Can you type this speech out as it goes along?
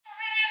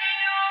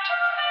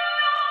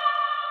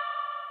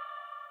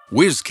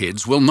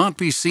WizKids will not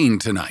be seen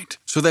tonight,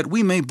 so that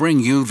we may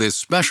bring you this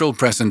special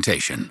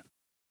presentation.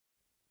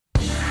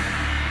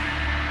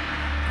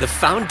 The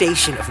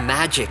foundation of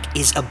magic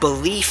is a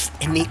belief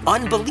in the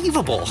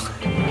unbelievable.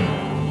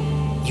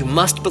 You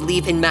must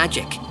believe in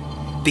magic,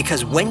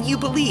 because when you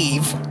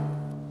believe,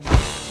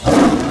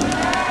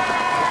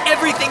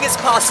 everything is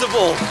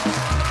possible.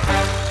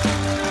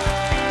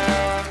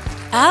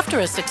 After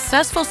a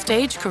successful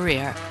stage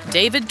career,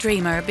 David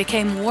Dreamer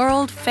became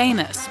world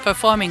famous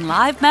performing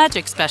live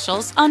magic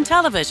specials on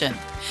television.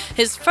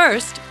 His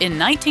first, in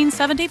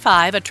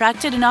 1975,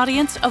 attracted an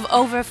audience of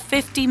over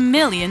 50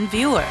 million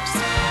viewers.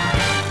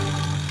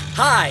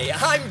 Hi,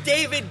 I'm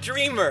David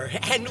Dreamer,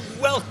 and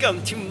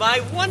welcome to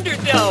my Wonder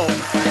Dome.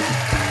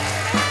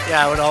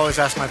 Yeah, I would always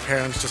ask my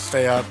parents to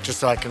stay up just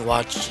so I can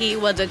watch. He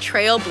was a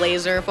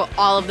trailblazer for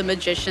all of the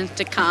magicians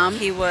to come.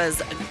 He was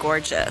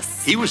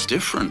gorgeous. He was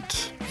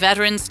different.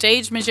 Veteran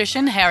stage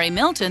magician Harry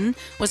Milton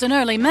was an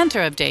early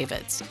mentor of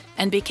David's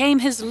and became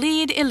his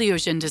lead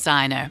illusion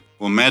designer.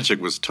 Well, magic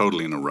was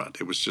totally in a rut.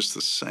 It was just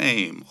the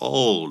same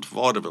old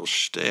vaudeville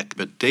shtick,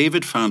 but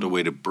David found a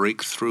way to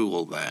break through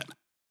all that.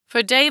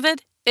 For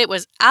David, it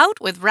was out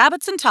with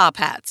rabbits and top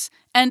hats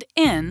and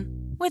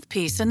in with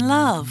peace and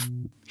love.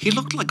 He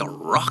looked like a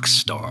rock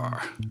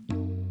star.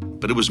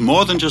 But it was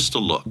more than just a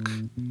look.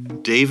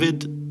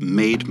 David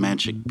made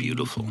magic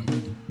beautiful.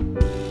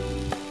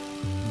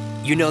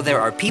 You know, there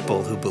are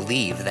people who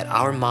believe that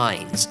our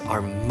minds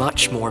are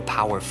much more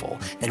powerful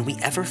than we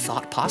ever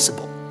thought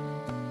possible,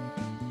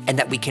 and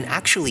that we can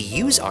actually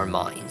use our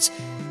minds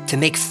to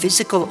make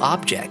physical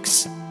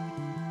objects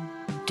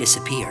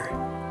disappear.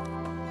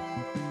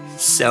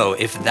 So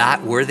if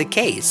that were the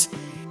case,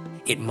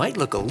 it might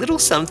look a little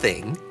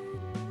something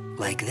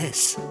like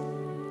this.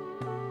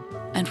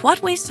 And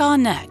what we saw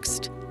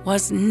next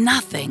was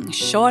nothing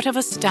short of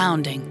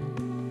astounding.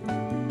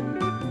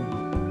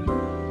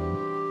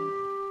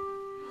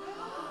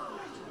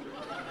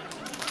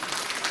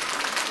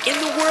 In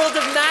the world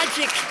of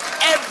magic,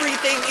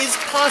 everything is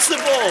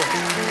possible.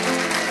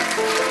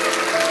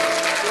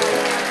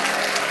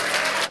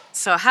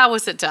 So how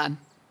was it done?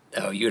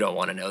 Oh, you don't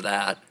want to know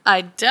that.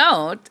 I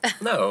don't.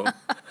 No.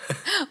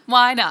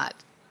 Why not?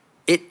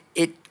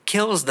 It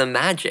kills the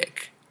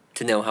magic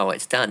to know how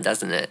it's done,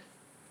 doesn't it?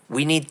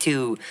 We need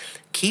to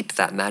keep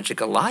that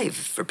magic alive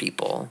for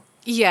people.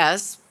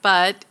 Yes,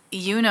 but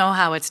you know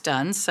how it's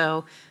done,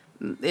 so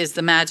is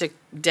the magic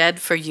dead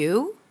for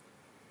you?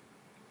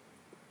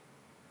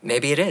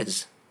 Maybe it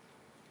is.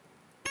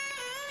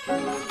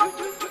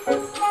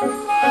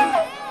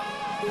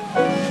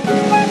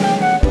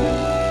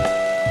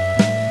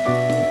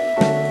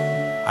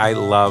 I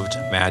loved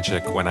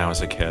magic when I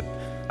was a kid.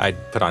 I'd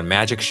put on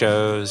magic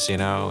shows,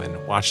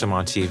 and watch them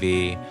on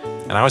TV.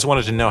 And I always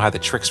wanted to know how the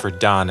tricks were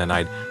done, and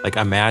I'd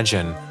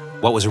imagine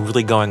what was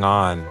really going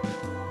on.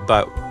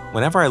 But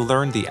whenever I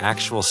learned the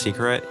actual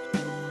secret,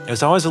 it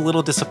was always a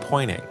little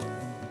disappointing.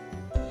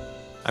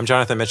 I'm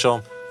Jonathan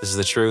Mitchell. This is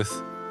The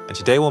Truth. And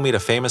today we'll meet a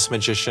famous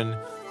magician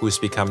who's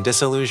become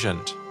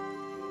disillusioned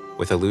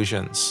with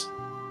illusions.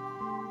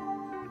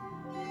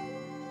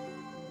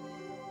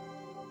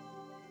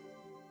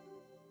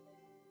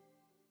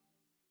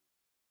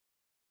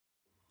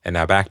 And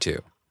now back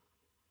to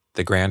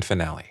the grand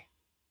finale.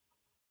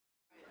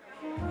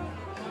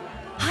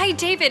 Hi,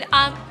 David.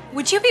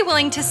 Would you be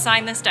willing to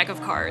sign this deck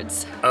of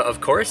cards?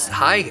 Of course.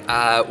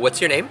 Hi, what's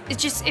your name?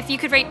 It's just, if you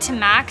could write to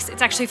Max,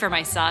 it's actually for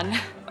my son.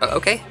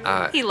 Okay.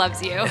 He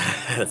loves you.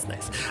 That's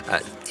nice.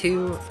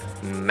 To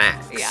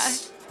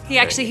Max.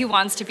 Yeah. He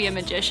wants to be a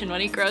magician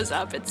when he grows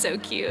up. It's so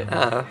cute.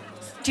 Uh-huh.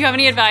 Do you have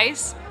any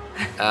advice?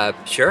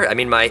 Sure. I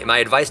mean, my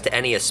advice to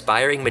any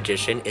aspiring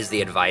magician is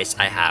the advice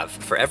I have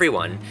for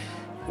everyone,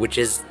 which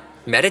is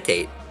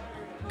meditate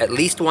at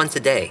least once a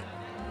day.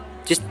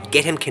 Just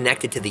get him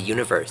connected to the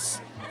universe.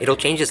 It'll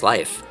change his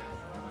life.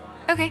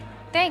 Okay,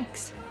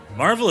 thanks.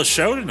 Marvelous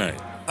show tonight.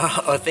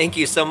 Oh, thank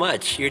you so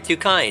much. You're too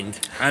kind.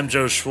 I'm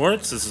Joe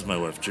Schwartz. This is my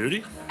wife,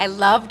 Judy. I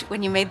loved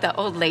when you made the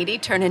old lady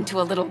turn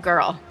into a little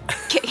girl.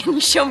 Can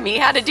you show me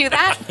how to do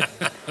that?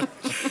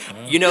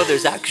 You know,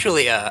 there's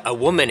actually a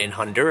woman in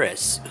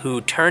Honduras who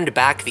turned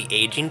back the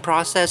aging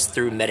process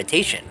through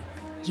meditation.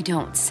 You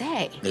don't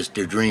say.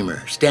 Mr.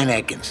 Dreamer, Stan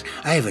Atkins.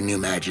 I have a new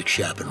magic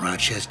shop in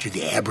Rochester,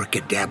 the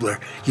Abracadabler.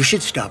 You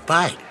should stop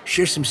by.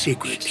 Share some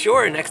secrets.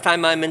 Sure, next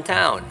time I'm in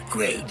town.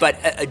 Great.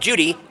 But,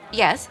 Judy.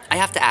 Yes? I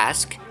have to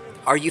ask,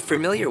 are you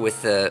familiar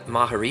with the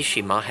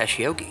Maharishi Mahesh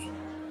Yogi?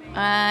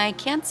 I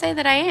can't say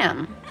that I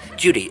am.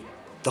 Judy,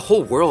 the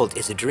whole world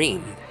is a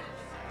dream.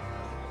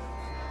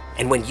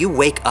 And when you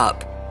wake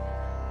up,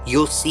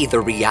 you'll see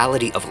the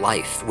reality of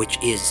life, which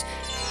is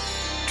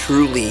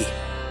truly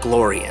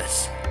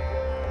glorious.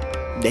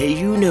 The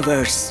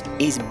universe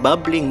is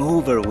bubbling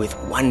over with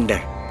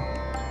wonder.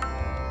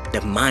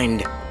 The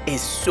mind is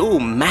so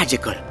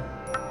magical.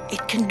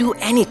 It can do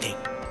anything.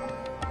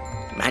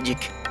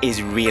 Magic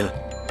is real.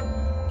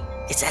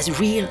 It's as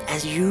real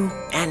as you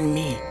and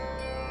me.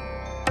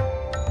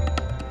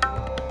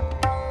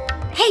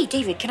 Hey,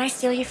 David, can I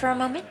steal you for a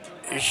moment?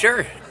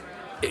 Sure.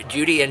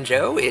 Judy and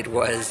Joe, it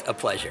was a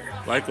pleasure.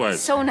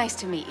 Likewise. So nice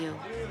to meet you.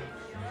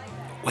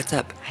 What's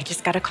up? I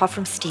just got a call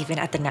from Steven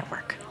at the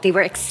network. They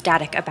were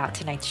ecstatic about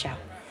tonight's show.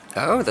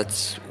 Oh,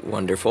 that's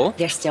wonderful.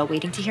 They're still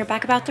waiting to hear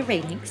back about the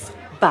ratings,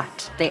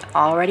 but they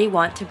already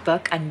want to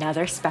book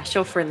another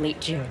special for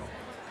late June.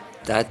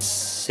 That's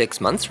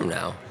 6 months from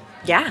now.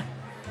 Yeah.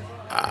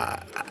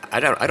 I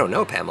don't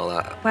know,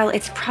 Pamela. Well,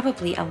 it's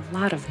probably a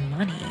lot of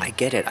money. I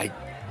get it. I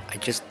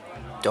just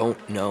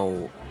don't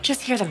know.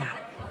 Just hear them out.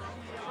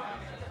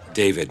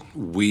 David,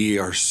 we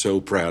are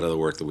so proud of the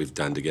work that we've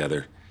done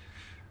together.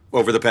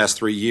 Over the past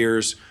 3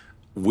 years,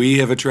 we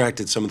have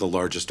attracted some of the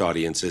largest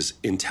audiences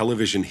in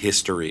television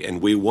history,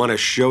 and we want to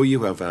show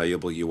you how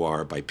valuable you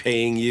are by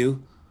paying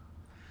you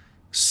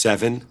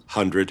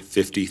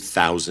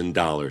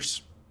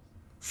 $750,000.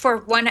 For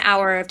 1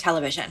 hour of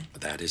television.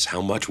 That is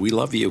how much we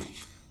love you.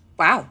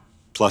 Wow.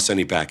 Plus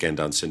any back end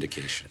on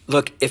syndication.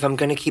 Look, if I'm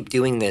going to keep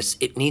doing this,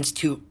 it needs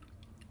to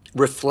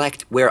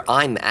reflect where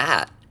I'm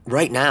at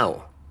right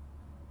now.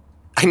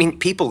 I mean,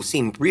 people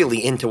seem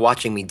really into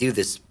watching me do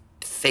this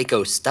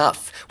fake-o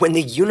stuff when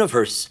the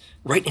universe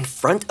right in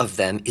front of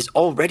them is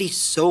already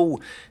so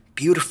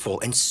beautiful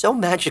and so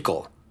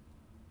magical.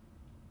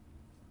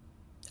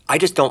 I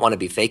just don't want to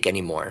be fake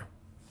anymore.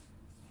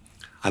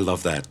 I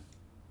love that.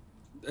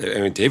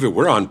 I mean, David,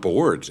 we're on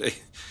board.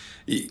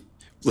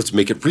 Let's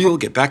make it real,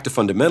 get back to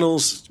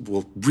fundamentals.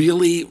 We'll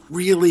really,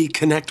 really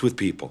connect with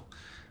people.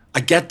 I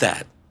get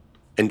that.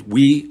 And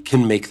we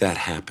can make that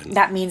happen.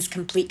 That means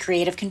complete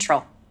creative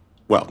control.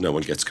 Well, no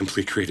one gets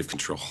complete creative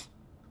control.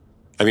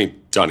 I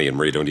mean, Donnie and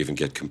Marie don't even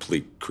get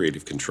complete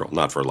creative control,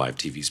 not for a live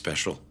TV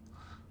special.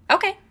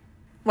 Okay.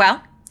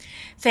 Well,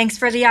 thanks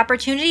for the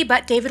opportunity,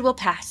 but David will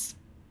pass.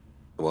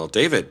 Well,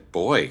 David,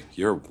 boy,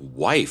 your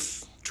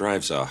wife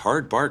drives a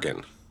hard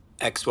bargain.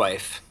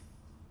 Ex-wife.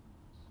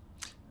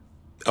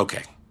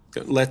 Okay,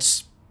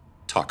 let's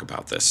talk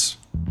about this.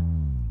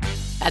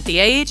 At the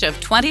age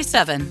of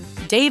 27,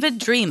 David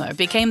Dreamer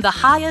became the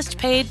highest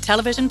paid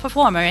television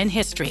performer in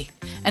history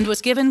and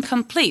was given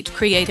complete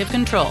creative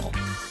control.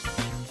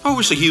 Oh, it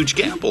was a huge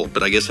gamble,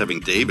 but I guess having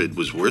David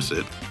was worth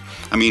it.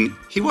 I mean,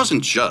 he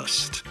wasn't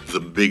just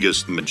the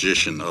biggest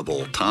magician of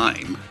all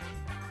time.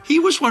 He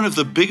was one of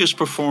the biggest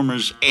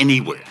performers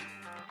anywhere.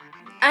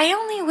 I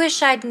only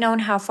wish I'd known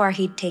how far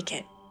he'd take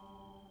it.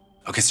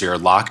 Okay, so you're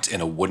locked in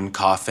a wooden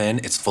coffin.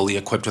 It's fully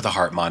equipped with a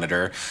heart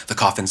monitor. The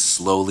coffin's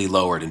slowly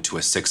lowered into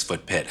a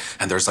 6-foot pit,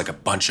 and there's like a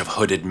bunch of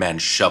hooded men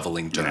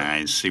shoveling dirt.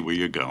 I see where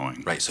you're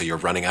going. Right, so you're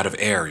running out of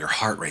air. Your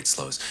heart rate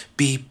slows.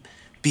 Beep,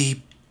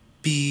 beep,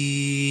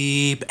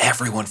 beep.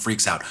 Everyone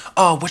freaks out.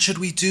 Oh, what should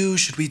we do?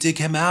 Should we dig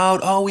him out?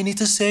 Oh, we need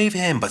to save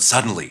him. But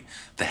suddenly,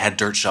 the head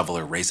dirt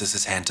shoveler raises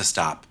his hand to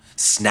stop,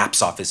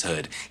 snaps off his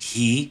hood.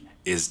 He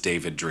is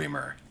David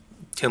Dreamer.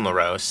 Too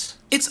morose.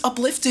 It's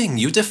uplifting.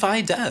 You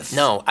defy death.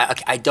 No,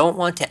 I don't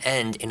want to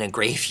end in a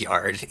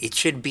graveyard. It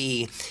should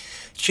be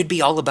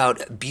all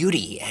about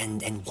beauty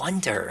and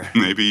wonder.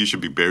 Maybe you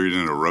should be buried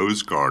in a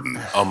rose garden.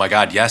 Oh my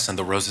God, yes, and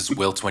the roses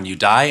wilt when you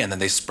die, and then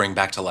they spring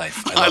back to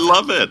life. I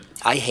love it.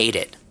 I hate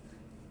it.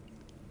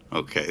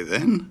 Okay,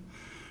 then.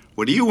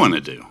 What do you want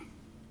to do?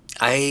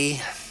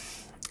 I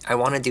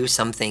want to do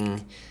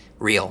something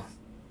real.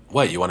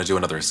 What, you want to do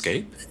another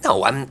escape?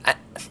 No, I'm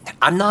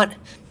not.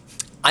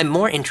 I'm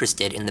more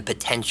interested in the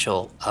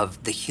potential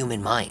of the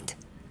human mind.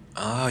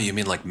 Oh, you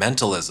mean like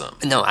mentalism?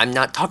 No, I'm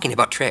not talking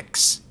about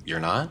tricks. You're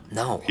not?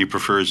 No. He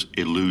prefers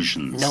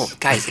illusions. No,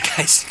 guys,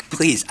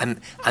 please.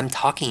 I'm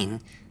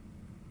talking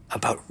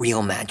about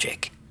real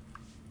magic.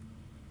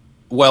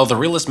 Well, the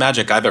realest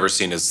magic I've ever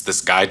seen is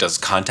this guy does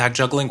contact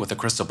juggling with a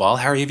crystal ball.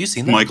 Harry, have you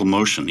seen that? Michael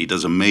Motion. He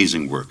does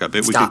amazing work. I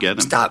bet we could get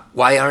him. Stop.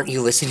 Why aren't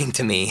you listening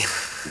to me?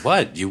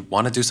 What? You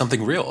want to do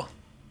something real?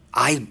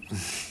 I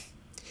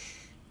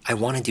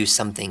want to do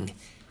something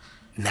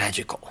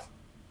magical.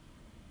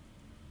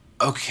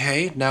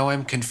 Okay, now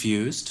I'm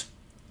confused.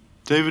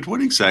 David,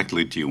 what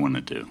exactly do you want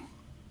to do?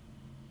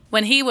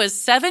 When he was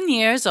 7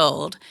 years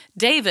old,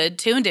 David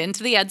tuned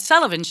into the Ed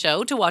Sullivan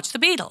Show to watch the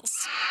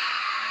Beatles.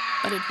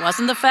 But it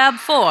wasn't the Fab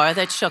Four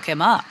that shook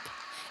him up.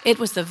 It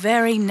was the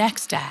very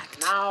next act.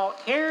 Now,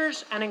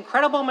 here's an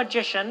incredible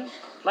magician.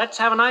 Let's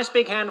have a nice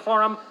big hand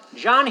for him,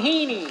 John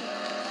Heaney.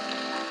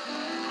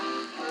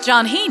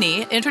 John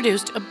Heaney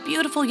introduced a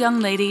beautiful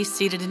young lady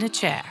seated in a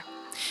chair.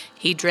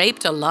 He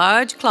draped a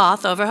large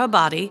cloth over her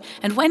body,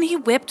 and when he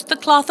whipped the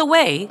cloth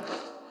away,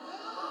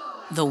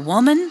 the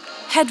woman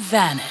had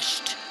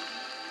vanished.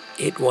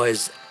 It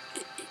was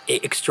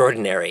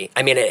extraordinary.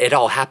 I mean, it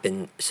all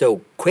happened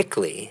so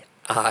quickly.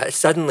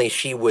 Suddenly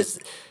she was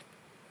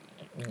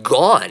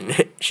gone.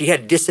 She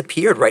had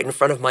disappeared right in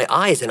front of my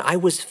eyes, and I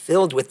was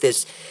filled with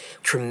this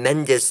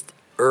tremendous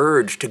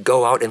urge to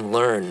go out and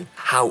learn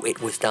how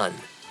it was done.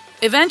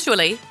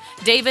 Eventually,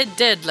 David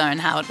did learn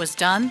how it was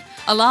done,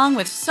 along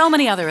with so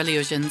many other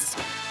illusions.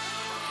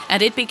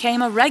 And it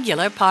became a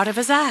regular part of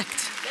his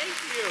act.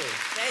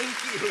 Thank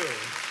you.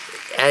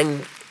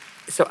 And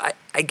so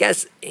I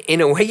guess, in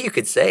a way you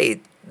could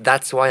say,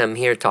 that's why I'm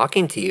here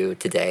talking to you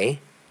today.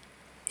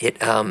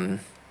 It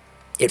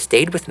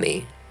stayed with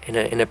me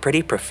in a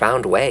pretty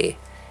profound way.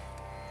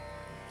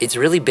 It's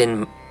really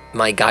been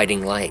my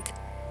guiding light.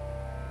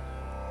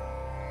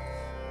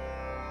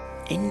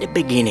 In the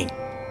beginning,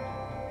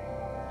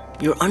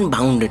 your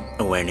unbounded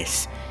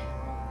awareness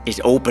is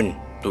open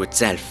to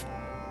itself.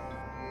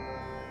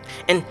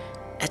 And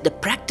as the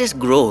practice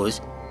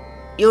grows,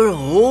 your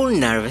whole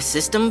nervous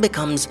system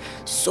becomes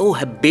so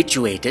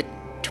habituated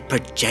to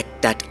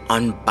project that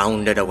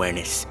unbounded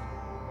awareness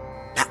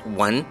that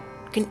one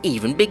can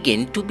even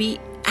begin to be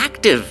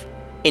active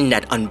in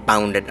that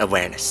unbounded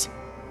awareness.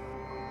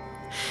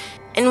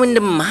 And when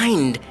the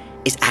mind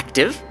is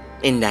active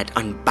in that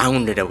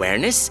unbounded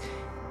awareness,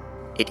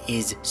 it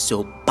is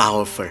so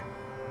powerful.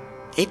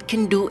 It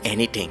can do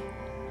anything.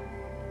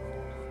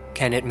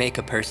 Can it make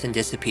a person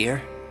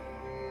disappear?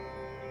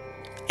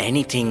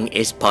 Anything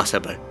is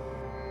possible.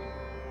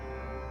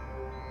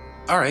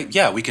 All right,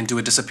 yeah, we can do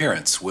a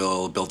disappearance.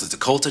 We'll build a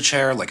Dakota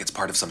chair like it's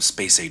part of some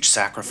space-age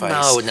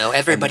sacrifice. No,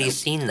 everybody's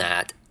seen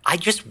that. I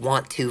just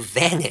want to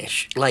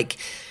vanish, like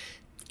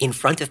in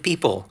front of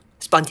people.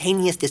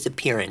 Spontaneous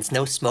disappearance,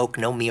 no smoke,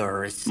 no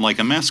mirrors. Like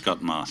a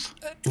mascot moth.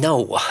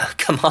 No,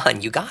 come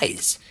on, you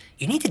guys.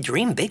 You need to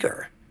dream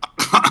bigger.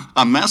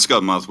 A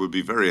mascot moth would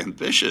be very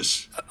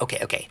ambitious.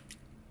 Okay.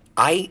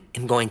 I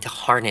am going to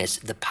harness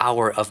the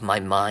power of my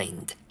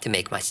mind to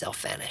make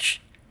myself vanish.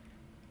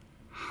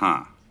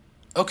 Huh.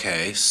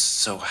 Okay,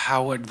 so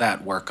how would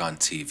that work on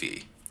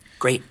TV?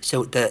 Great.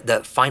 So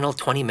the final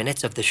 20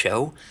 minutes of the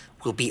show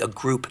will be a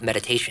group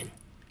meditation.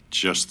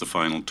 Just the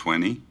final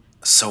 20?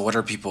 So what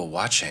are people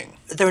watching?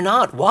 They're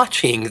not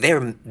watching.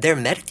 They're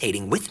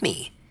meditating with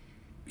me.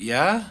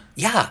 Yeah?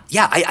 Yeah.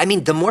 I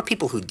mean, the more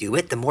people who do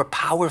it, the more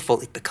powerful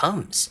it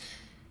becomes.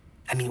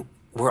 I mean,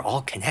 we're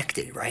all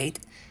connected, right?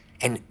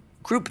 And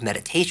group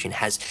meditation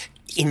has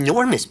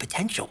enormous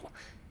potential.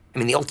 I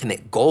mean, the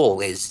ultimate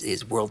goal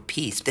is world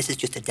peace. This is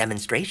just a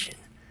demonstration.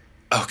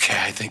 Okay,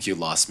 I think you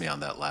lost me on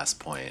that last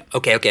point.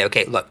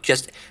 Okay. Look,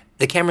 just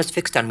the camera's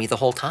fixed on me the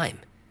whole time.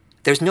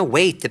 There's no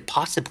way to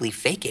possibly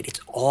fake it. It's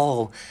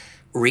all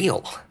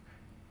real.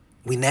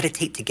 We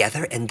meditate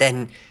together, and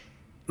then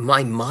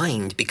my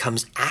mind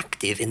becomes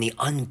active in the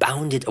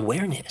unbounded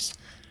awareness.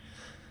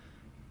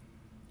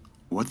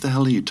 What the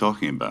hell are you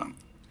talking about?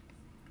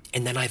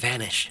 And then I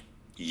vanish.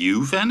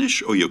 You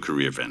vanish or your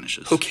career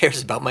vanishes? Who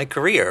cares about my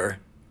career?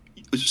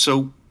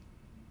 So,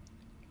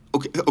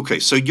 okay,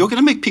 so you're going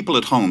to make people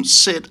at home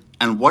sit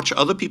and watch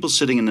other people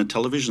sitting in a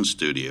television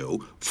studio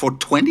for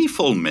 20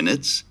 full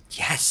minutes?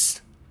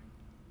 Yes.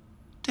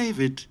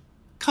 David,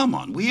 come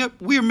on,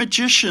 we're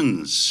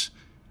magicians.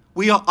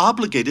 We are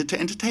obligated to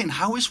entertain.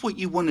 How is what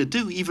you want to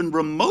do even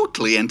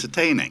remotely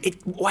entertaining?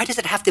 Why does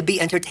it have to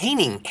be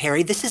entertaining,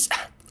 Harry?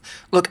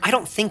 Look, I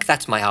don't think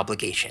that's my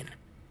obligation.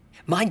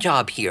 My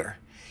job here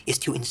is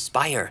to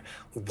inspire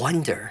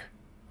wonder.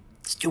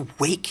 It's to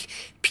wake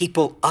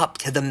people up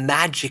to the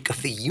magic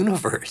of the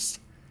universe.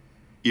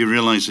 You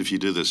realize if you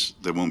do this,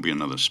 there won't be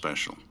another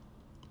special.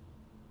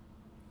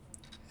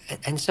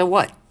 And so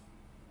what?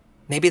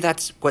 Maybe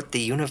that's what the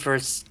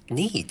universe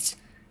needs.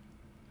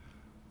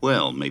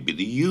 Well, maybe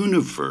the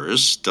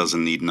universe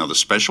doesn't need another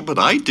special, but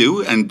I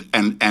do, and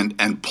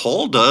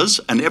Paul does,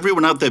 and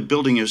everyone out there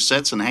building your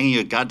sets and hanging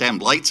your goddamn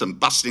lights and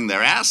busting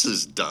their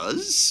asses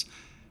does.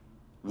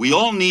 We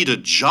all need a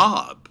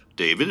job,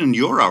 David, and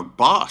you're our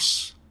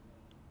boss.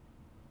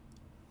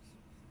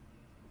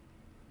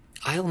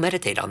 I'll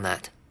meditate on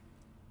that.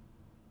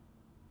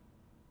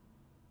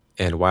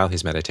 And while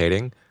he's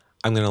meditating,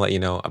 I'm going to let you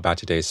know about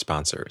today's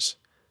sponsors.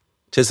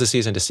 'Tis the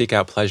season to seek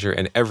out pleasure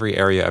in every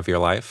area of your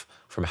life,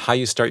 from how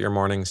you start your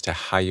mornings to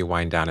how you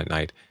wind down at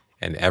night,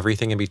 and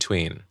everything in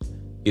between.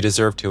 You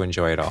deserve to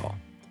enjoy it all.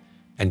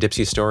 And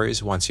Dipsy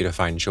Stories wants you to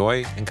find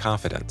joy and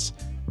confidence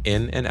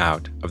in and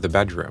out of the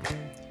bedroom.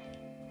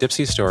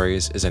 Dipsy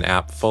Stories is an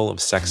app full of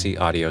sexy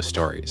audio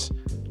stories.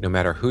 No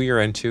matter who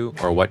you're into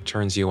or what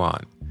turns you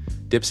on,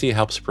 Dipsy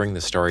helps bring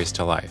the stories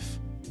to life.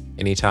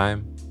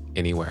 Anytime,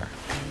 anywhere.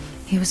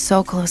 He was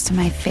so close to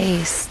my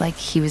face, like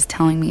he was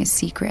telling me a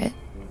secret.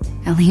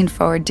 I leaned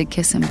forward to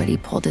kiss him, but he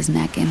pulled his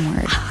neck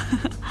inward.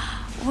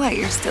 What,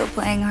 you're still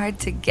playing hard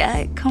to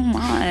get? Come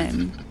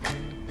on.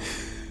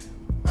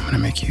 I'm gonna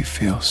make you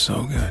feel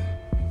so good.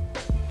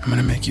 I'm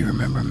gonna make you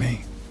remember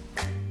me.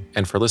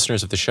 And for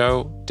listeners of the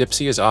show,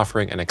 Dipsy is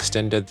offering an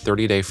extended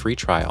 30-day free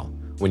trial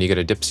when you go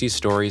to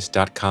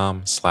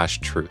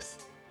dipsystories.com/truth.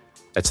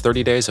 That's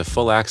 30 days of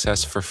full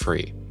access for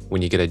free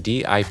when you get a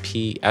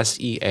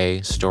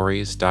DIPSEA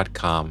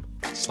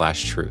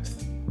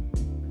stories.com/truth.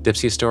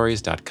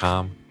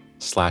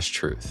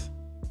 dipsystories.com/truth.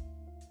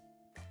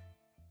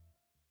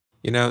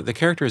 You know, the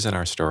characters in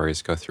our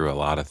stories go through a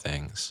lot of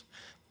things.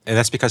 And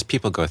that's because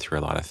people go through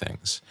a lot of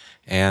things.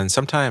 And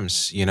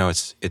sometimes, you know,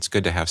 it's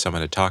good to have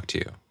someone to talk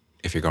to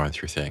if you're going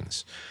through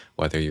things.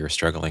 Whether you're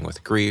struggling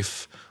with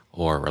grief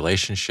or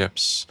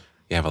relationships,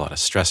 you have a lot of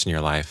stress in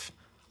your life,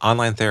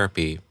 online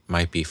therapy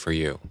might be for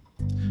you.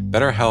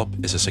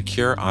 BetterHelp is a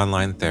secure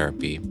online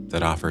therapy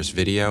that offers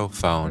video,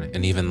 phone,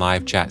 and even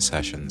live chat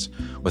sessions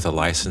with a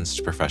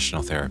licensed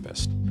professional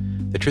therapist.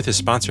 The Truth is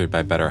sponsored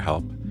by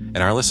BetterHelp,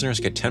 And our listeners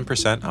get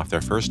 10% off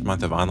their first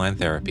month of online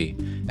therapy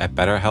at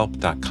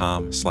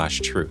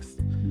betterhelp.com/truth.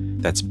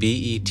 That's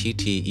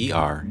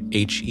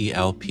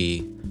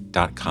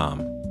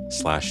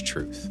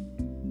BetterHelp.com/truth.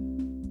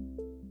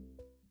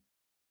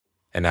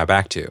 And now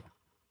back to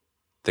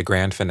the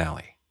grand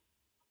finale.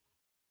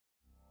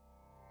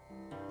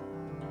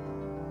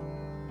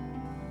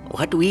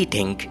 What we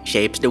think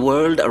shapes the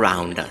world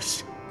around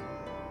us.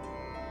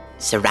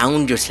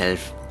 Surround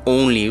yourself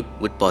only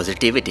with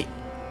positivity.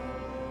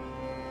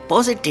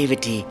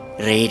 Positivity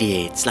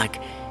radiates like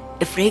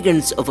the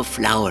fragrance of a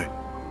flower.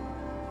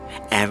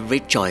 Every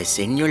choice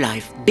in your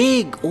life,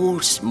 big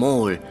or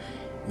small,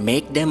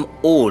 make them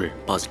all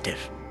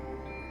positive.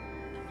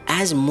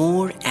 As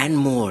more and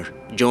more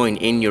join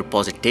in your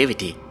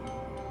positivity,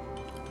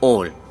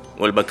 all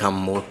will become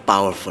more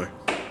powerful.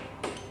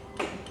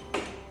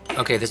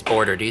 Okay, this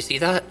border, do you see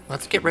that?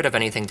 Let's get rid of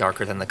anything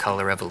darker than the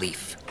color of a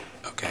leaf.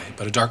 Okay,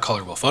 but a dark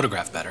color will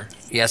photograph better.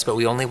 Yes, but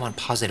we only want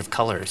positive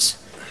colors.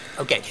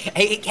 Okay,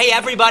 hey,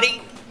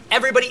 everybody!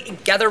 Everybody,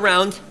 gather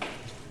around.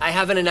 I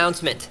have an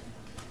announcement.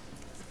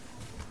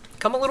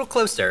 Come a little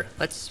closer.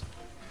 Let's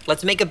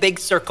make a big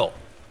circle.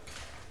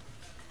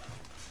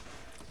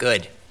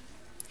 Good.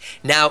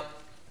 Now,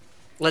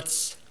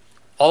 let's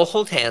all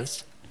hold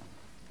hands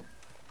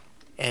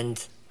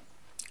and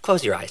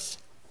close your eyes.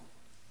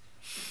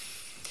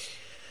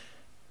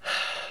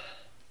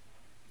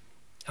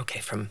 Okay,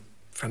 from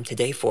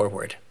today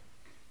forward,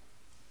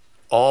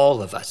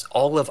 all of us,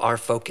 all of our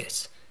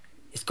focus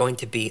is going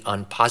to be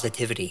on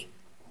positivity.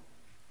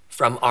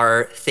 From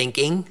our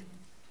thinking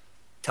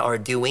to our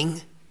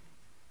doing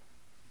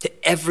to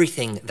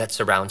everything that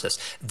surrounds us,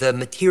 the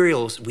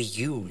materials we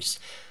use,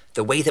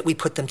 the way that we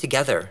put them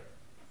together.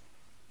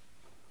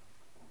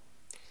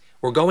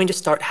 We're going to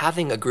start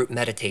having a group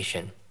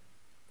meditation.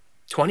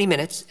 20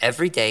 minutes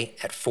every day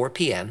at 4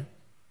 p.m.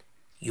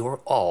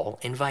 You're all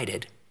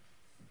invited.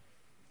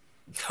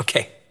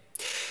 Okay,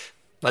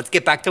 let's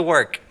get back to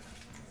work.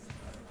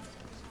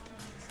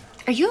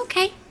 Are you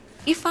okay?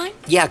 You fine?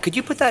 Yeah, could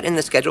you put that in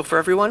the schedule for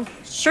everyone?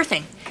 Sure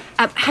thing.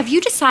 Have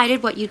you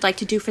decided what you'd like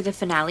to do for the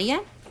finale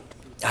yet?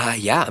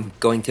 Yeah, I'm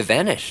going to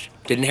vanish.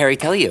 Didn't Harry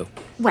tell you?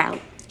 Well,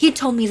 he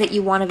told me that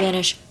you want to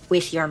vanish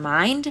with your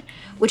mind,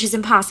 which is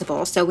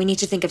impossible, so we need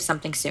to think of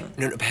something soon.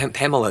 No,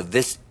 Pamela,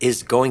 this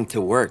is going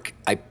to work.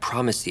 I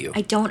promise you.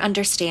 I don't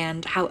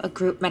understand how a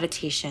group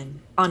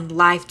meditation on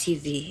live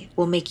TV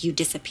will make you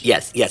disappear.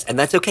 Yes, and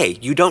that's okay.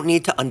 You don't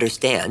need to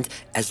understand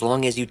as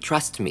long as you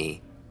trust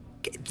me.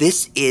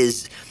 This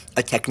is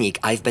a technique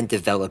I've been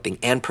developing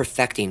and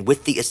perfecting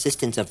with the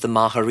assistance of the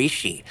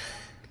Maharishi.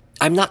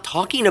 I'm not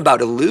talking about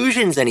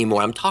illusions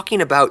anymore. I'm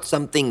talking about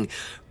something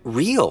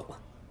real.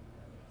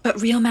 But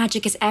real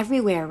magic is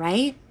everywhere,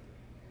 right?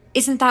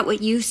 Isn't that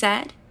what you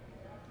said?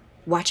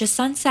 Watch a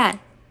sunset.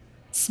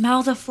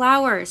 Smell the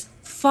flowers.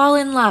 Fall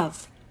in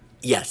love.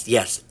 Yes.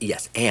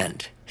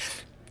 And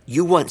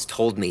you once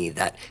told me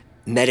that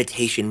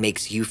meditation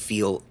makes you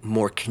feel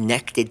more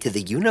connected to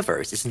the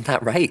universe. Isn't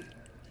that right?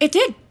 It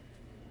did.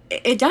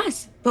 It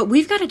does. But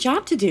we've got a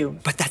job to do.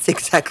 But that's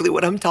exactly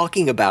what I'm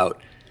talking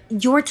about.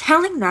 You're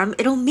telling them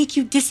it'll make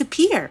you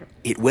disappear.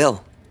 It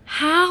will.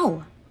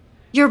 How?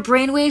 Your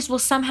brainwaves will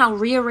somehow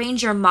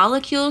rearrange your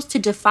molecules to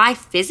defy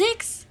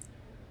physics?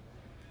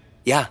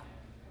 Yeah.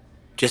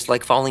 Just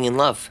like falling in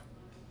love.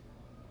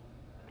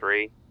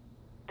 3,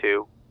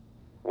 2,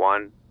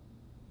 1.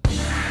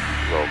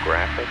 Roll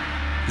graphic.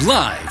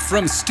 Live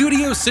from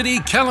Studio City,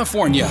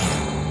 California,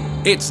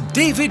 it's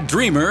David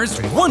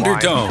Dreamer's Wonder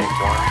Dome.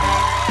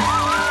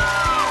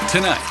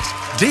 Tonight,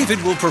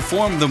 David will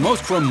perform the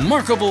most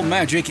remarkable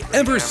magic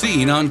ever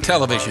seen on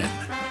television.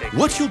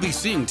 What you'll be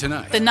seeing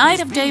tonight. The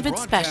night of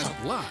David's special.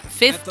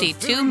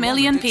 52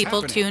 million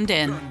people tuned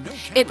in.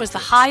 It was the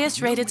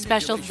highest rated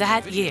special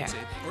that year.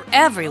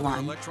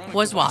 Everyone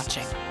was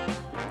watching.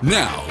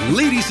 Now,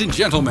 ladies and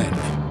gentlemen,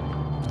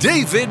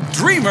 David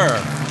Dreamer.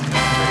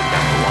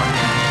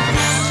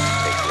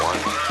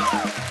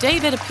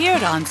 David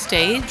appeared on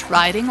stage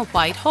riding a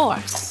white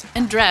horse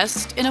and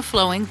dressed in a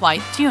flowing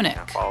white tunic.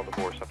 Follow the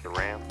horse up the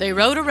ramp. They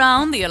rode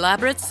around the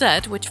elaborate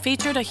set, which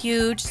featured a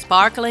huge,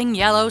 sparkling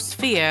yellow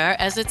sphere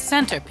as its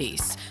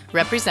centerpiece,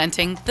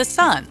 representing the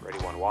sun. Ready,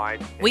 1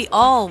 wide. We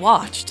all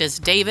watched as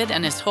David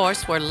and his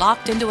horse were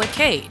locked into a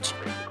cage,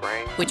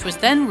 which was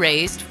then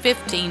raised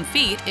 15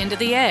 feet into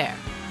the air.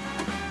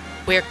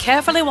 We're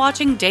carefully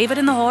watching David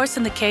and the horse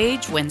in the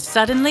cage when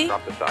suddenly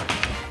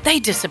they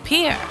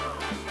disappear.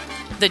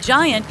 The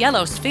giant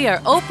yellow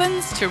sphere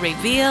opens to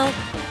reveal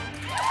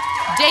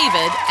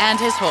David and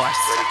his horse.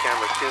 Ready,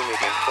 camera 2,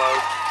 medium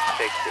close.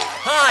 Take 2.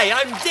 Hi,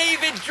 I'm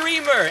David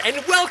Dreamer,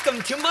 and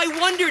welcome to my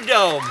Wonder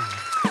Dome.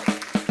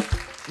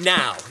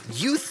 Now,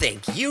 you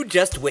think you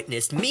just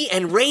witnessed me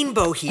and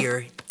Rainbow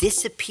here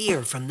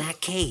disappear from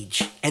that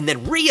cage and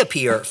then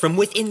reappear from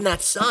within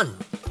that sun.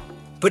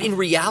 But in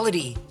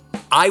reality,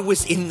 I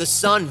was in the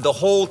sun the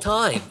whole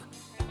time.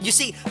 You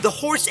see, the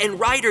horse and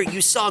rider you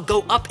saw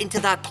go up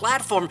into that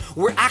platform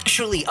were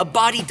actually a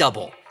body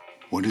double.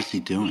 What is he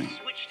doing?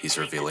 He's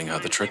revealing how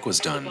the trick was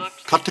done.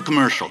 Cut the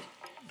commercial.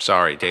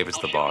 Sorry, David's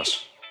the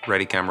boss.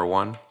 Ready, camera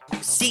one?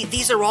 See,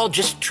 these are all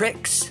just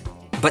tricks.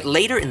 But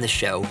later in the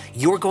show,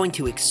 you're going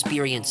to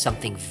experience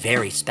something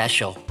very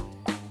special.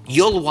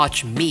 You'll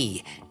watch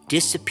me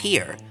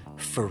disappear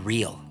for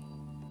real.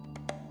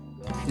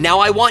 Now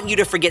I want you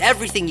to forget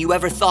everything you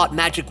ever thought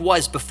magic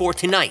was before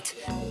tonight,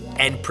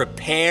 and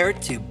prepare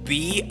to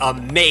be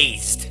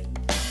amazed.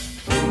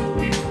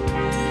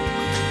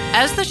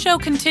 As the show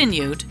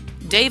continued,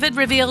 David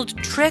revealed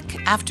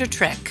trick after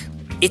trick.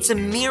 It's a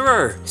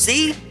mirror,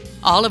 see?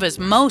 All of his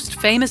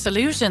most famous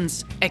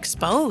illusions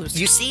exposed.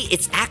 You see,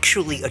 it's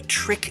actually a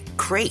trick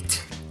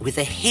crate with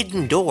a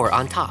hidden door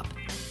on top.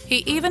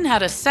 He even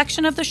had a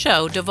section of the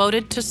show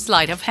devoted to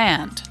sleight of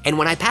hand. And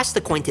when I pass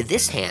the coin to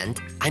this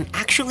hand, I'm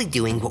actually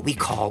doing what we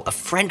call a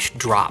French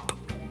drop.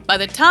 By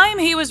the time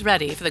he was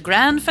ready for the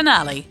grand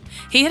finale,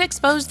 he had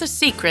exposed the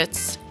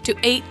secrets to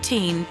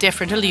 18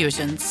 different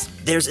illusions.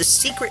 There's a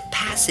secret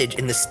passage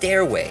in the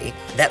stairway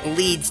that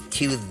leads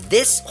to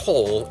this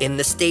hole in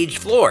the stage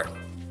floor.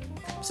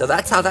 So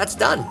that's how that's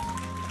done.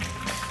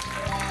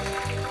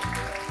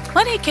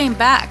 When he came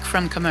back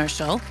from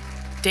commercial,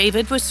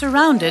 David was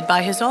surrounded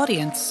by his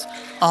audience,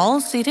 all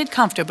seated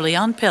comfortably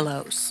on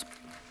pillows.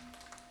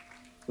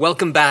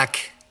 Welcome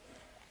back.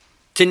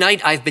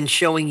 Tonight I've been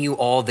showing you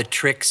all the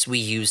tricks we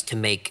use to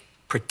make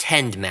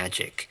pretend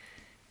magic.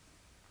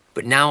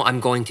 But now I'm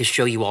going to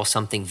show you all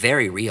something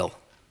very real.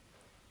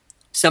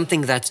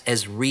 Something that's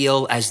as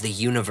real as the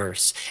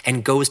universe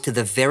and goes to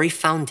the very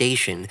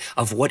foundation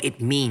of what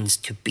it means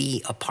to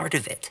be a part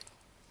of it.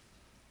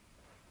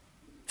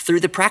 Through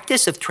the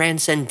practice of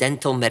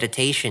transcendental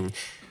meditation,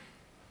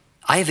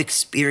 I have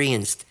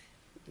experienced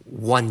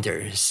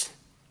wonders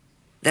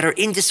that are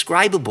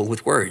indescribable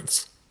with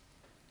words.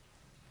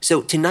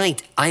 So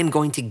tonight, I am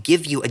going to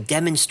give you a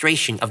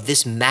demonstration of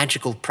this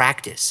magical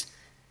practice.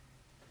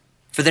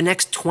 For the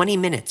next 20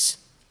 minutes,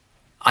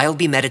 I'll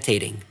be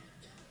meditating.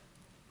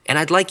 And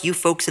I'd like you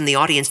folks in the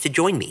audience to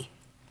join me,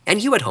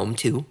 and you at home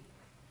too.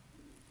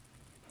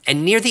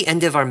 And near the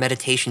end of our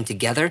meditation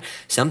together,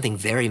 something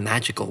very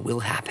magical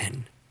will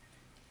happen.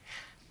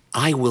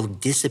 I will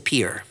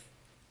disappear.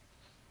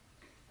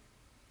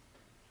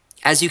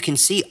 As you can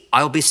see,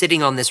 I'll be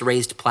sitting on this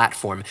raised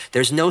platform.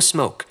 There's no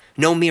smoke,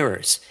 no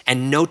mirrors,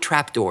 and no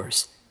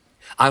trapdoors.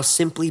 I'll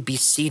simply be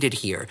seated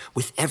here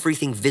with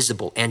everything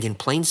visible and in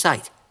plain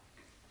sight.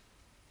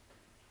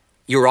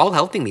 You're all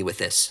helping me with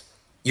this.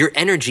 Your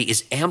energy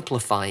is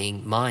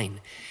amplifying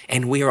mine,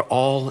 and we are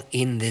all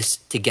in this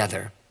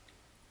together.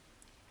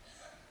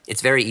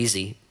 It's very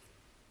easy.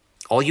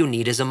 All you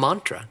need is a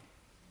mantra,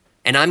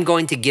 and I'm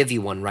going to give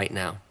you one right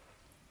now.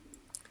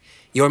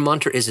 Your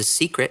mantra is a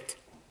secret,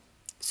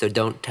 so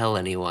don't tell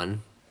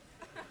anyone.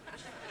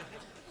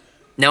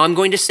 Now I'm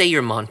going to say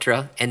your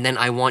mantra, and then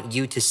I want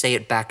you to say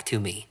it back to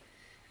me.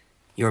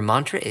 Your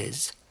mantra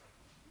is,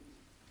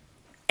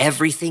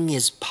 everything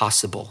is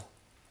possible.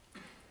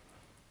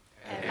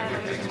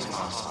 Everything is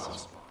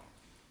possible.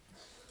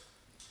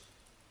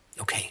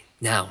 Okay,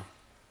 now,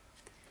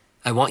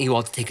 I want you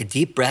all to take a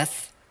deep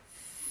breath.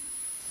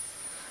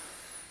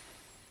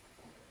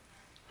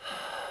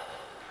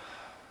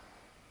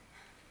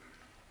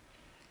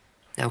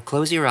 Now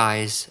close your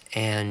eyes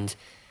and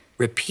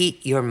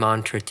repeat your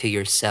mantra to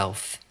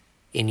yourself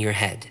in your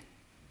head.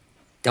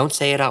 Don't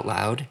say it out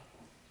loud.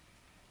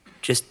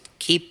 Just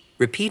keep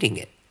repeating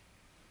it.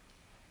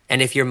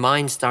 And if your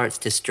mind starts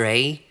to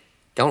stray,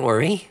 don't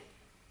worry.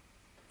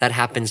 That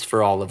happens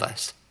for all of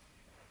us.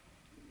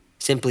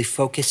 Simply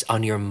focus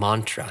on your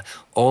mantra.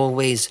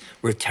 Always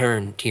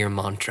return to your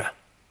mantra.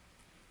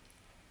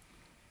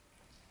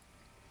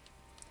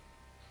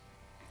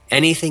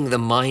 Anything the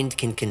mind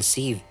can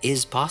conceive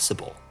is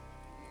possible.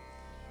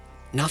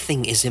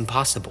 Nothing is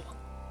impossible.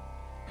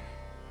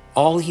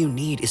 All you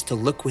need is to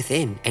look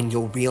within and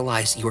you'll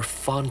realize your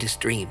fondest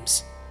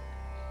dreams.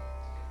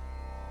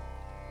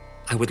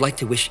 I would like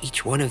to wish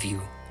each one of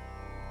you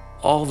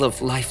all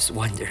of life's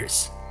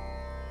wonders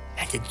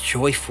and a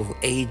joyful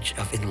age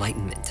of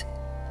enlightenment.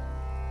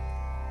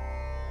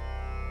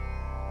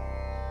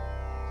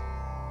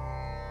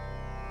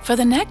 For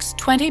the next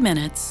 20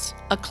 minutes,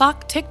 a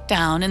clock ticked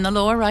down in the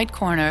lower right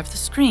corner of the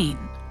screen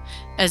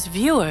as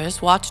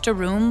viewers watched a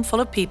room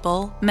full of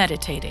people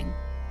meditating.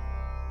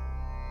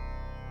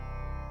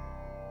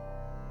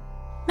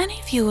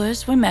 Many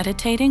viewers were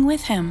meditating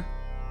with him.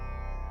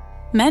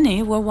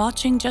 Many were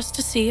watching just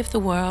to see if the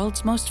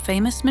world's most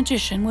famous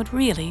magician would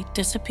really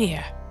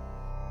disappear.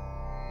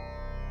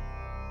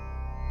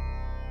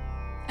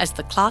 As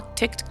the clock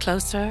ticked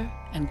closer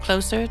and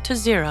closer to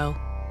zero,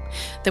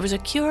 there was a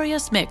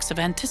curious mix of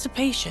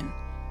anticipation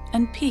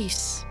and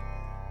peace.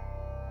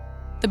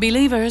 The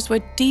believers were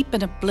deep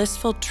in a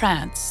blissful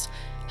trance,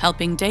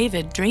 helping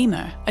David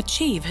Dreamer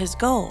achieve his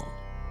goal.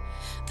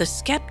 The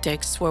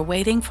skeptics were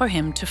waiting for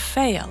him to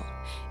fail,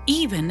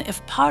 even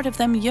if part of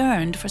them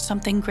yearned for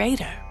something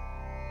greater.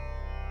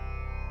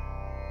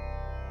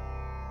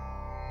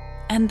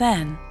 And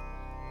then,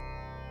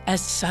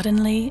 as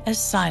suddenly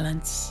as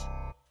silence,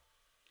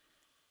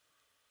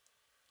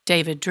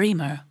 David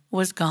Dreamer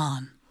was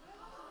gone.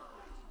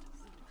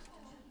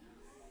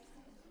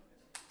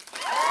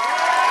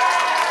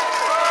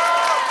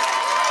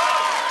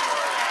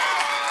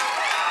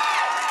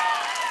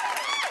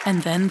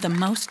 And then the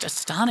most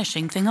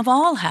astonishing thing of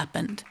all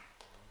happened.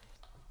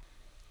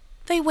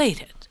 They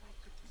waited.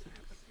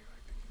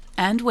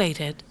 And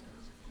waited.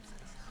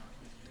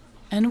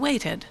 And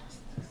waited.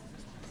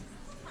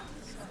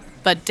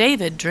 But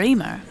David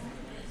Dreamer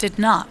did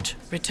not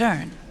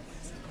return.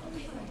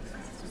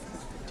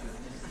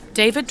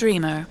 David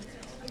Dreamer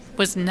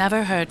was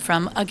never heard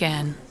from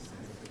again.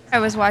 I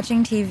was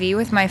watching TV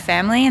with my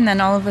family, and then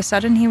all of a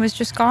sudden he was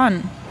just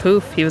gone.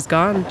 Poof, he was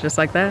gone, just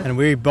like that. And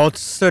we both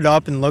stood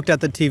up and looked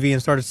at the TV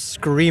and started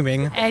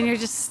screaming. And you're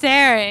just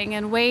staring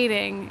and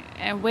waiting,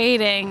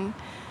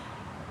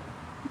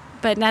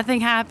 but nothing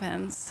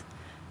happens.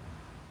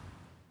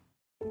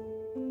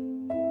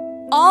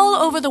 All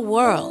over the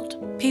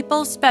world,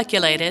 people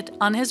speculated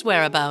on his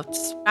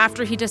whereabouts.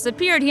 After he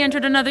disappeared, he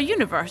entered another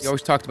universe. He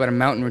always talked about a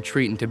mountain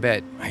retreat in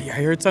Tibet. I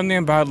heard something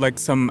about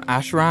some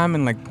ashram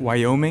in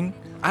Wyoming.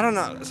 I don't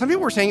know. Some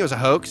people were saying it was a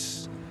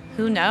hoax.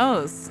 Who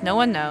knows? No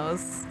one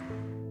knows.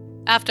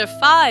 After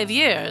 5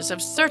 years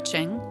of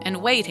searching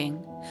and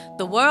waiting,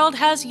 the world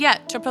has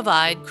yet to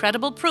provide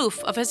credible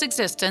proof of his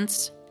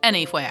existence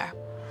anywhere.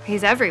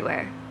 He's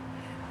everywhere.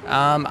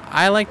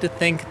 I like to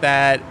think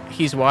that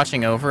he's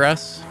watching over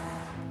us.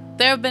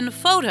 There have been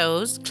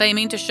photos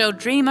claiming to show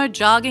Dreamer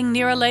jogging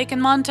near a lake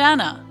in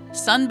Montana,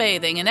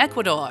 sunbathing in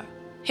Ecuador,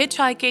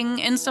 hitchhiking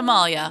in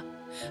Somalia,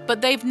 but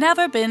they've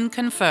never been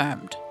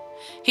confirmed.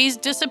 He's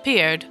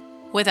disappeared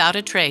without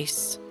a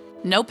trace.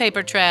 No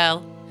paper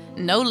trail,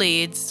 no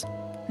leads,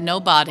 no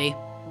body.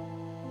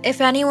 If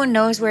anyone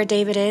knows where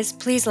David is,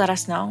 please let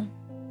us know.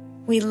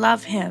 We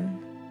love him,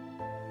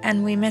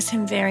 and we miss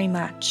him very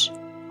much.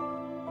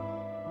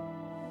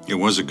 It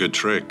was a good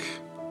trick.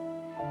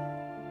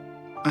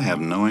 I have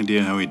no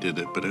idea how he did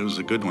it, but it was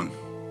a good one.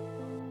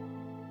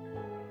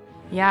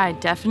 Yeah, I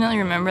definitely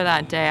remember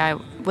that day. I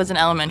was an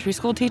elementary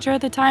school teacher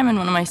at the time, and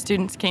one of my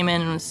students came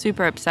in and was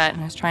super upset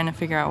and was trying to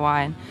figure out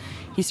why. And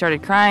he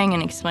started crying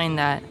and explained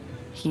that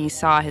he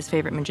saw his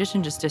favorite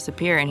magician just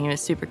disappear, and he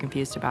was super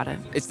confused about it.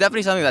 It's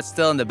definitely something that's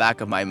still in the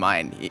back of my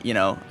mind.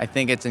 I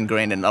think it's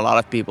ingrained in a lot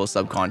of people's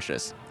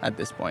subconscious at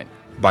this point.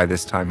 By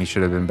this time, he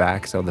should have been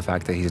back, so the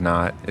fact that he's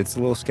not, it's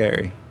a little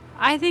scary.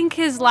 I think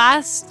his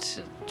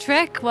last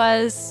trick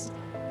was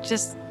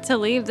just to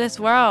leave this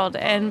world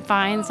and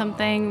find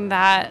something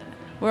that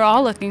we're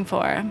all looking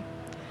for.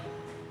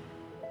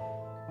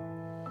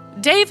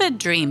 David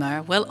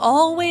Dreamer will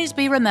always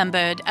be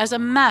remembered as a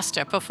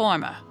master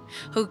performer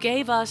who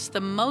gave us the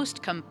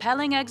most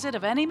compelling exit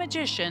of any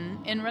magician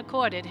in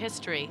recorded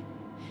history.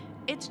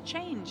 It's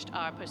changed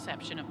our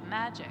perception of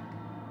magic,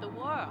 the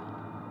world,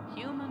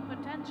 human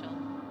potential,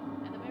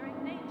 and the very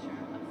nature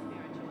of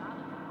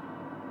spirituality.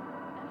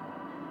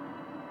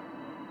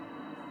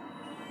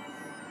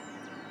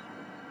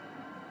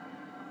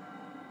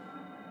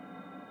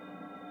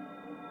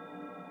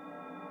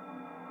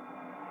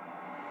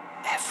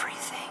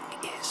 Everything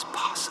is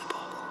possible.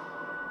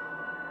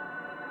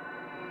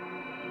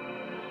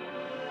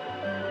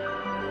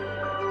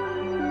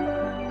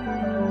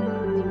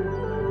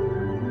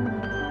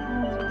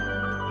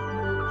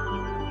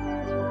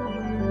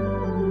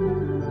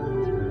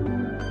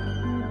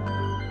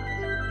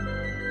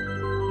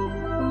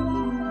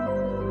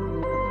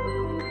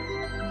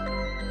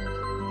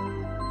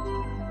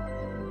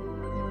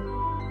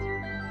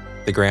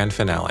 The Grand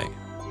Finale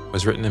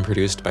was written and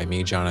produced by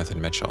me, Jonathan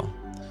Mitchell.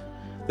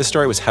 This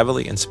story was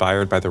heavily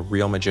inspired by the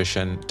real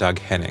magician Doug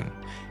Henning,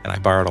 and I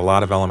borrowed a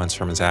lot of elements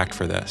from his act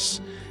for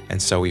this.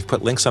 And so we've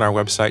put links on our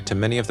website to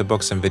many of the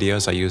books and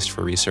videos I used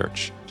for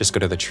research. Just go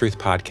to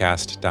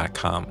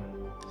thetruthpodcast.com.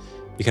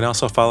 You can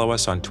also follow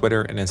us on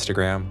Twitter and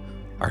Instagram.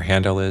 Our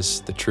handle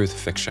is The Truth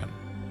Fiction.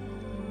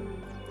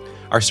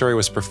 Our story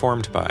was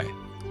performed by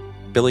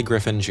Billy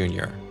Griffin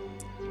Jr.,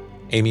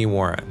 Amy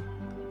Warren,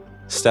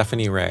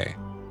 Stephanie Ray,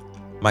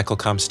 Michael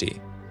Kumsty,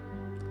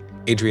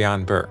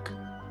 Adrienne Burke,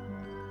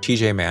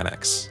 TJ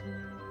Mannix,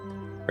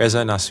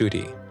 Reza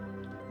Nasuti,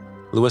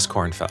 Louis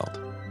Kornfeld,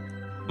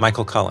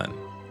 Michael Cullen,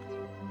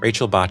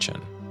 Rachel Bachin,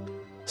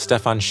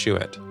 Stefan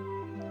Schuett,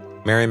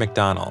 Mary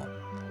McDonnell,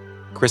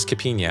 Chris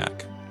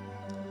Kapiniak,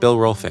 Bill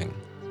Rolfing,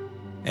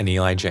 and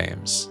Eli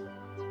James.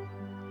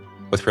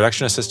 With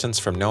production assistance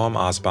from Noam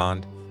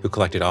Osbond, who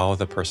collected all of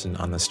the Person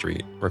on the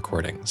Street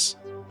recordings.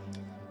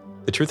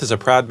 The Truth is a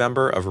proud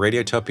member of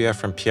Radiotopia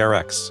from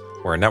PRX.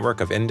 We're a network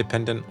of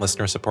independent,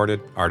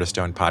 listener-supported,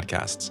 artist-owned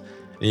podcasts.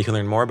 And you can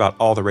learn more about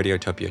all the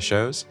Radiotopia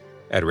shows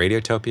at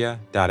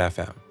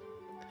radiotopia.fm.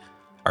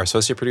 Our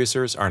associate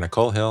producers are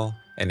Nicole Hill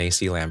and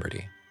AC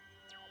Lamberty.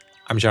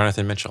 I'm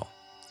Jonathan Mitchell,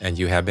 and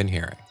you have been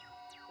hearing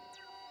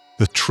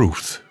The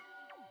Truth.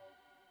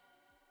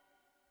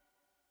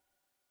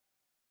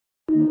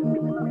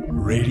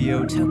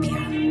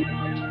 Radiotopia.